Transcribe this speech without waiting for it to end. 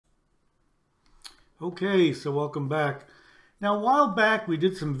Okay, so welcome back. Now, a while back we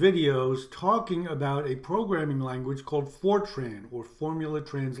did some videos talking about a programming language called Fortran, or Formula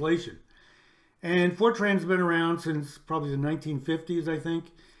Translation. And Fortran's been around since probably the 1950s, I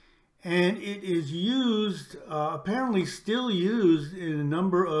think. And it is used, apparently still used in a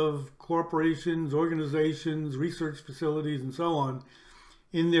number of corporations, organizations, research facilities, and so on,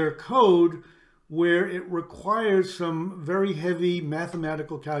 in their code where it requires some very heavy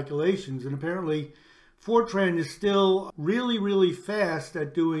mathematical calculations. And apparently Fortran is still really fast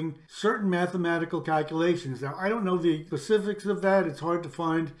at doing certain mathematical calculations. Now, I don't know the specifics of that. It's hard to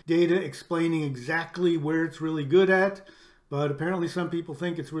find data explaining exactly where it's really good at, but apparently some people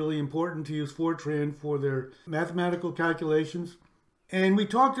think it's really important to use Fortran for their mathematical calculations. And we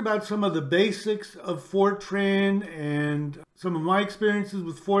talked about some of the basics of Fortran and some of my experiences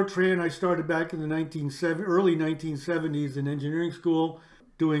with Fortran. I started back in the early 1970s in engineering school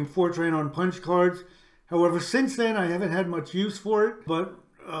doing Fortran on punch cards. However, since then, I haven't had much use for it, but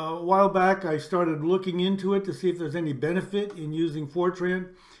a while back, I started looking into it to see if there's any benefit in using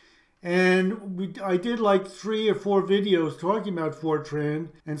Fortran. And I did like 3 or 4 videos talking about Fortran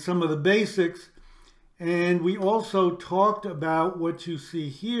and some of the basics. And we also talked about what you see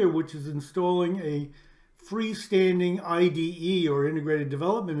here, which is installing a freestanding IDE, or Integrated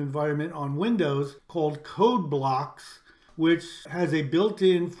Development Environment, on Windows called Code Blocks, which has a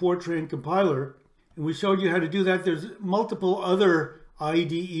built-in Fortran compiler. And we showed you how to do that. There's multiple other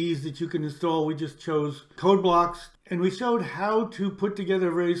IDEs that you can install. We just chose Code Blocks. And we showed how to put together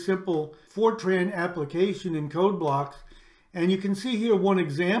a very simple Fortran application in Code Blocks. And you can see here one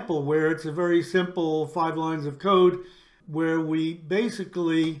example where it's a very simple 5 lines of code where we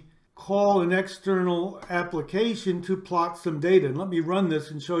basically call an external application to plot some data. And let me run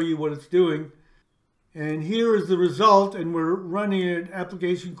this and show you what it's doing. And here is the result. And we're running an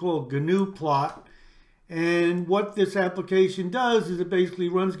application called GNU plot. And what this application does is it basically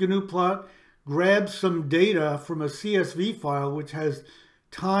runs GNU plot, grabs some data from a CSV file, which has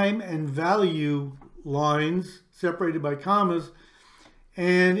time and value lines separated by commas.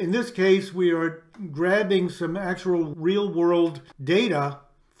 And in this case, we are grabbing some actual real-world data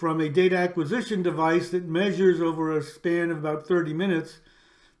from a data acquisition device that measures over a span of about 30 minutes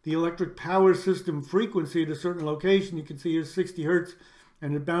the electric power system frequency at a certain location. You can see here's 60 hertz,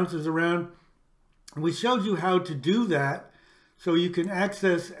 and it bounces around. We showed you how to do that so you can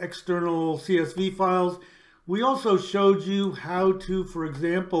access external CSV files. We also showed you how to, for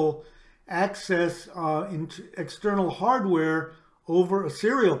example, access external hardware over a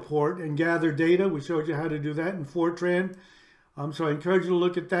serial port and gather data. We showed you how to do that in Fortran. So I encourage you to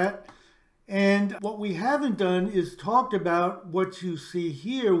look at that. And what we haven't done is talked about what you see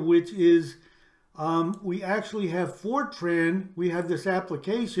here, which is we actually have Fortran. We have this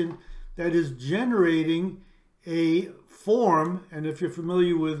application that is generating a form. And if you're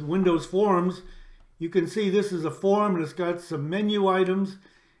familiar with Windows forms, you can see this is a form and it's got some menu items.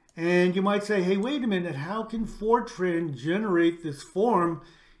 And you might say, hey, wait a minute, how can Fortran generate this form?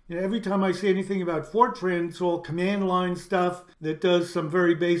 You know, every time I say anything about Fortran, it's all command line stuff that does some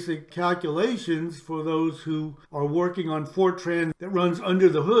very basic calculations for those who are working on Fortran that runs under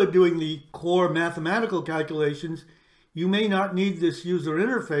the hood doing the core mathematical calculations. You may not need this user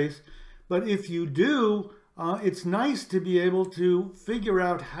interface, but if you do, it's nice to be able to figure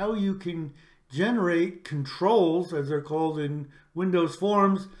out how you can generate controls, as they're called in Windows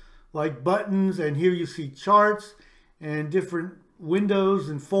forms, like buttons, and here you see charts and different windows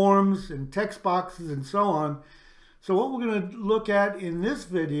and forms and text boxes and so on. So what we're going to look at in this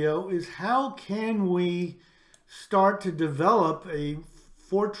video is how can we start to develop a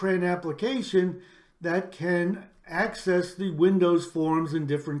Fortran application that can access the Windows forms and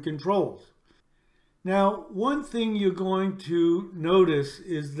different controls. Now, one thing you're going to notice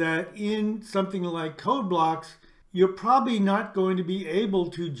is that in something like Code Blocks, you're probably not going to be able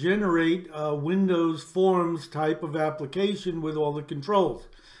to generate a Windows forms type of application with all the controls.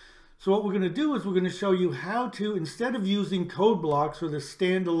 So what we're going to do is we're going to show you how to, instead of using Code Blocks or the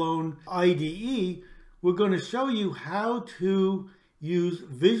standalone IDE, we're going to show you how to use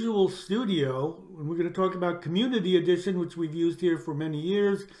Visual Studio. And we're going to talk about Community Edition, which we've used here for many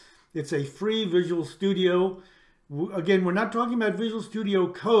years. It's a free Visual Studio. Again, we're not talking about Visual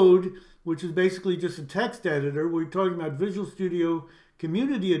Studio Code, which is basically just a text editor. We're talking about Visual Studio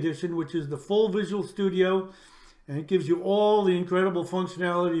Community Edition, which is the full Visual Studio, and it gives you all the incredible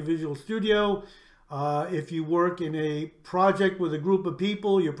functionality of Visual Studio. If you work in a project with a group of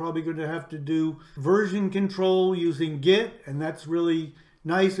people, you're probably going to have to do version control using Git, and that's really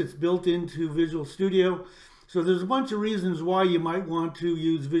nice. It's built into Visual Studio. So there's a bunch of reasons why you might want to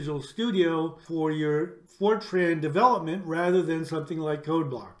use Visual Studio for your Fortran development rather than something like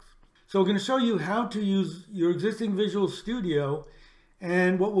CodeBlocks. So we're going to show you how to use your existing Visual Studio,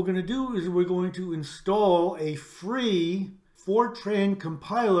 and what we're going to do is we're going to install a free Fortran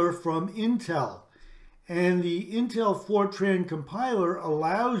compiler from Intel. And the Intel Fortran compiler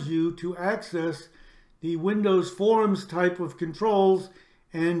allows you to access the Windows Forms type of controls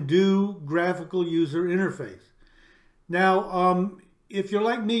and do graphical user interface. Now, if you're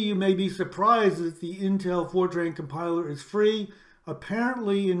like me, you may be surprised that the Intel Fortran compiler is free.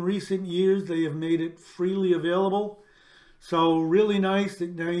 Apparently, in recent years, they have made it freely available. So really nice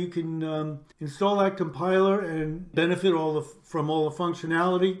that now you can install that compiler and benefit from all the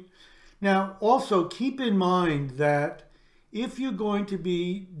functionality. Now, also keep in mind that if you're going to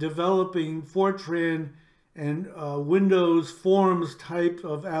be developing Fortran and Windows Forms type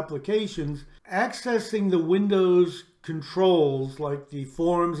of applications, accessing the Windows controls like the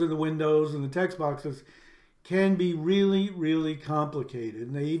forms in the windows and the text boxes can be really, really complicated.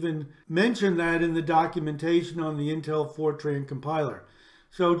 And they even mention that in the documentation on the Intel Fortran compiler.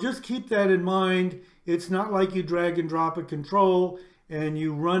 So just keep that in mind. It's not like you drag and drop a control and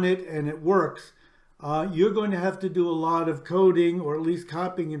you run it and it works. You're going to have to do a lot of coding, or at least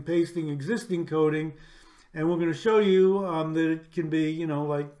copying and pasting existing coding. And we're going to show you that it can be,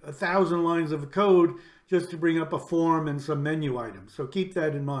 like 1,000 lines of code just to bring up a form and some menu items. So keep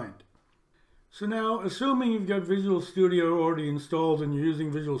that in mind. So now, assuming you've got Visual Studio already installed and you're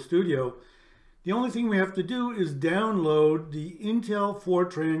using Visual Studio, the only thing we have to do is download the Intel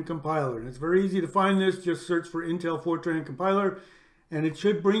Fortran compiler. And it's very easy to find this. Just search for Intel Fortran compiler, and it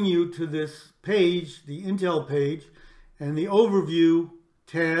should bring you to this page, the Intel page, and the Overview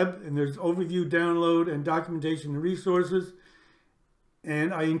tab. And there's Overview, Download, and Documentation and Resources.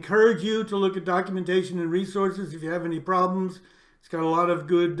 And I encourage you to look at Documentation and Resources if you have any problems. It's got a lot of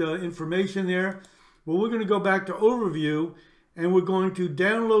good information there. Well, we're going to go back to Overview, and we're going to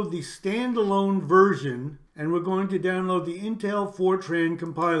download the standalone version, and we're going to download the Intel Fortran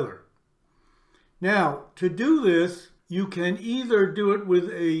compiler. Now, to do this, you can either do it with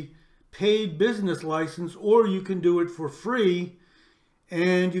a paid business license, or you can do it for free.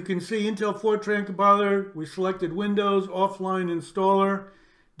 And you can see Intel Fortran compiler. We selected Windows, offline installer,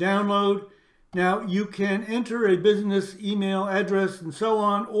 download. Now, you can enter a business email address and so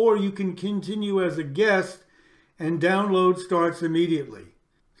on, or you can continue as a guest, and download starts immediately.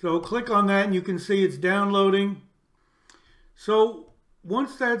 So click on that and you can see it's downloading. So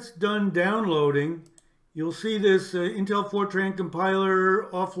once that's done downloading, you'll see this Intel Fortran compiler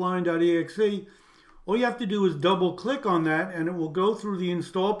offline.exe. All you have to do is double click on that and it will go through the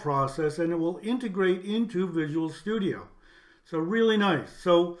install process and it will integrate into Visual Studio. So really nice.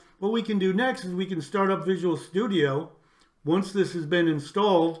 So what we can do next is we can start up Visual Studio once this has been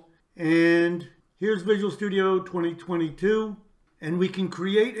installed. And here's Visual Studio 2022. And we can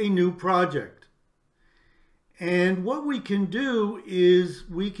create a new project. And what we can do is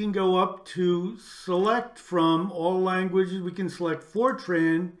we can go up to select from all languages. We can select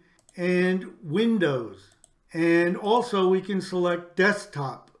Fortran and Windows. And also we can select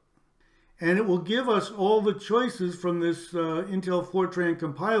desktop. And it will give us all the choices from this Intel Fortran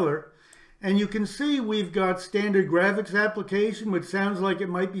compiler. And you can see we've got standard graphics application, which sounds like it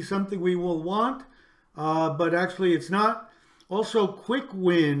might be something we will want, but actually it's not. Also, Quick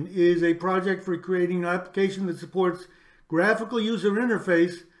Win is a project for creating an application that supports graphical user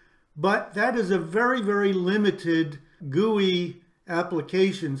interface, but that is a very, very limited GUI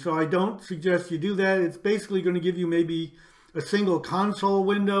application. So I don't suggest you do that. It's basically going to give you maybe a single console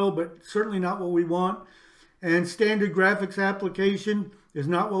window, but certainly not what we want. And standard graphics application is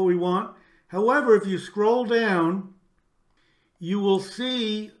not what we want. However, if you scroll down, you will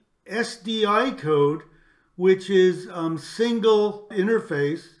see SDI code, which is single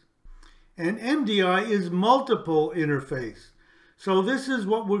interface, and MDI is multiple interface. So this is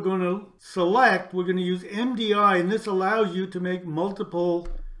what we're going to select. We're going to use MDI, and this allows you to make multiple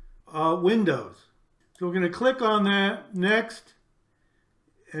windows. So we're going to click on that, next,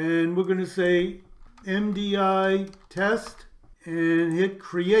 and we're going to say MDI test and hit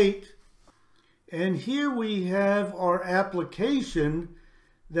create. And here we have our application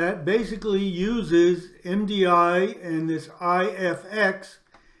that basically uses MDI and this IFX.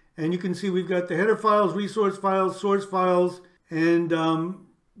 And you can see we've got the header files, resource files, source files, and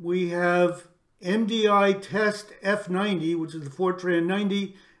we have MDI test F90, which is the Fortran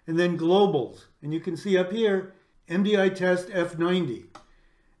 90, and then globals. And you can see up here, MDI test F90.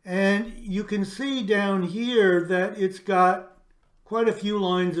 And you can see down here that it's got quite a few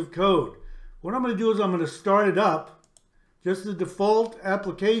lines of code. What I'm going to do is I'm going to start it up, just the default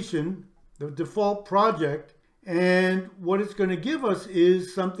application, the default project, and what it's going to give us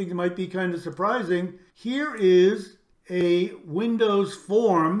is something that might be kind of surprising. Here is a Windows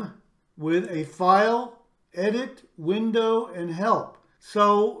form with a file, edit, window, and help.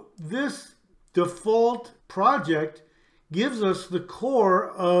 So this default project gives us the core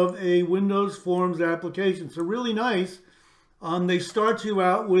of a Windows Forms application. So really nice. They start you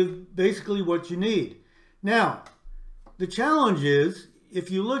out with basically what you need. Now, the challenge is, if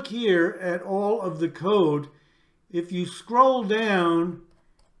you look here at all of the code, if you scroll down,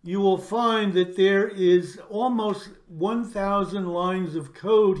 you will find that there is almost 1,000 lines of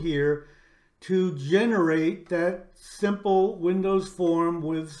code here to generate that simple Windows form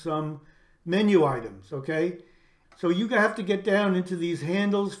with some menu items, okay? So you have to get down into these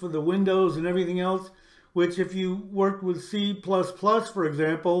handles for the windows and everything else, which if you worked with C++, for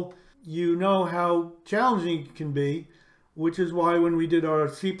example, you know how challenging it can be, which is why when we did our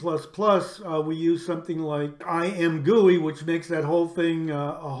C++, we used something like GUI, which makes that whole thing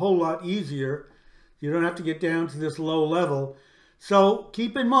a whole lot easier. You don't have to get down to this low level. So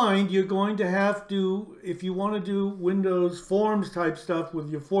keep in mind, you're going to have to, if you want to do Windows Forms type stuff with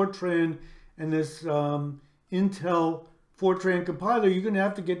your Fortran and this Intel Fortran compiler, you're going to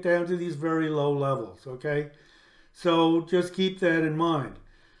have to get down to these very low levels, okay? So just keep that in mind.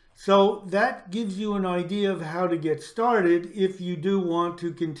 So that gives you an idea of how to get started if you do want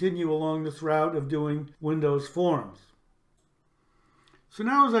to continue along this route of doing Windows Forms. So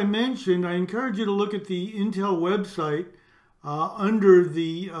now, as I mentioned, I encourage you to look at the Intel website under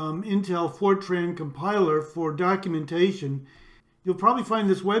the Intel Fortran compiler for documentation. You'll probably find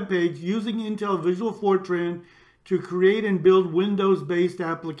this web page, Using Intel Visual Fortran to Create and Build Windows-Based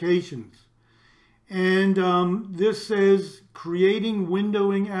Applications. And this says creating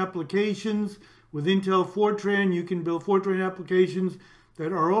windowing applications with Intel Fortran. You can build Fortran applications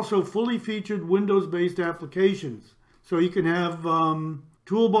that are also fully featured Windows-based applications. So you can have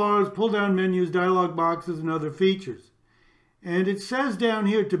toolbars, pull-down menus, dialog boxes, and other features. And it says down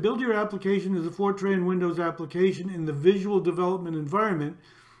here, to build your application as a Fortran Windows application in the visual development environment,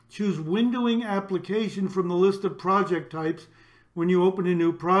 choose windowing application from the list of project types when you open a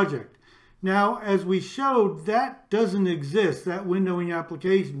new project. Now, as we showed, that doesn't exist, that windowing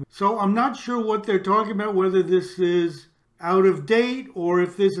application. So I'm not sure what they're talking about, whether this is out of date or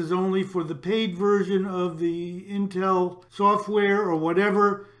if this is only for the paid version of the Intel software or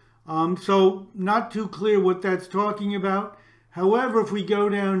whatever. So not too clear what that's talking about. However, if we go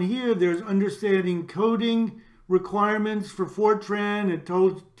down here, there's understanding coding requirements for Fortran. It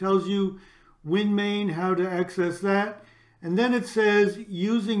tells you WinMain, how to access that. And then it says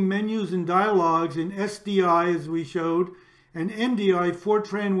using menus and dialogues in SDI, as we showed, and MDI,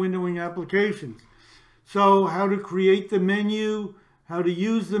 Fortran windowing applications. So how to create the menu, how to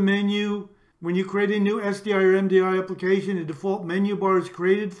use the menu. When you create a new SDI or MDI application, a default menu bar is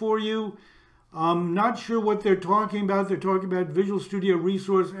created for you. I'm not sure what they're talking about. They're talking about Visual Studio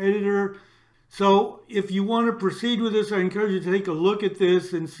Resource Editor. So if you want to proceed with this, I encourage you to take a look at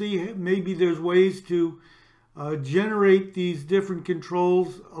this and see maybe there's ways to generate these different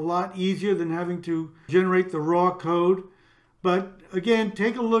controls a lot easier than having to generate the raw code. But again,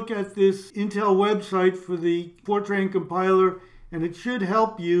 take a look at this Intel website for the Fortran compiler, and it should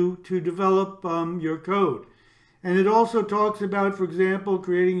help you to develop your code. And it also talks about, for example,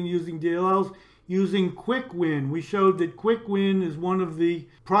 creating and using DLLs, using QuickWin. We showed that QuickWin is one of the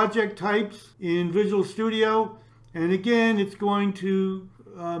project types in Visual Studio. And again, it's going to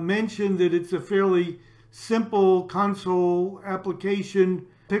mention that it's a fairly simple console application,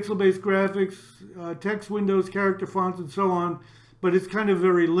 pixel-based graphics, text windows, character fonts, and so on. But it's kind of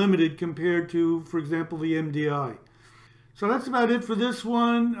very limited compared to, for example, the MDI. So that's about it for this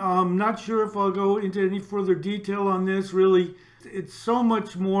one. I'm not sure if I'll go into any further detail on this. Really, it's so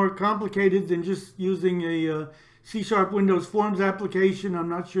much more complicated than just using a C# Windows Forms application. I'm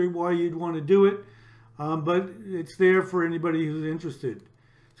not sure why you'd want to do it, but it's there for anybody who's interested.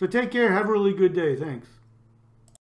 So take care. Have a really good day. Thanks.